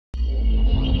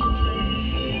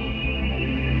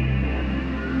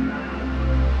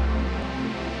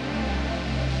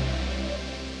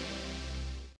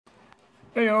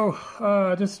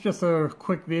This is just a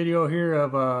quick video here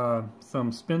of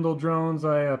some Spindle Drones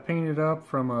I painted up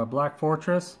from Black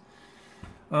Fortress.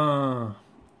 Real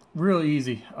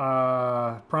easy.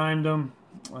 Primed them,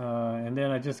 and then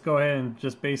I just go ahead and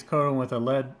just base coat them with a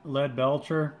lead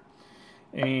belcher,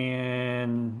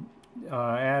 and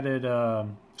added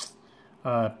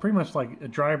pretty much like a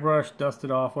dry brush, dusted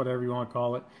off, whatever you want to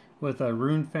call it, with a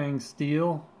Rune Fang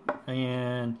steel,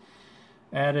 and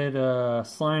added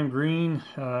slime green.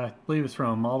 I believe it's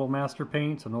from Model Master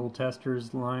Paints, an old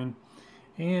Testers line.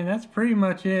 And that's pretty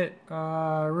much it.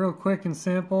 Real quick and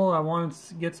simple. I wanted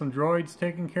to get some droids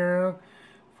taken care of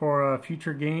for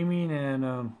future gaming,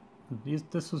 and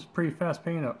this was pretty fast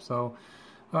paint up. So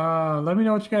let me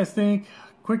know what you guys think.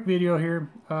 Quick video here.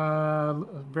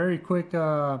 Very quick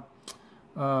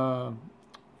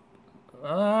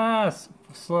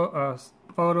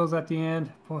photos at the end.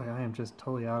 Boy, I am just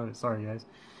totally out of it. Sorry, guys.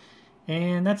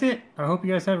 And that's it. I hope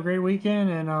you guys have a great weekend,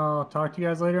 and I'll talk to you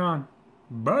guys later on.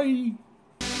 Bye!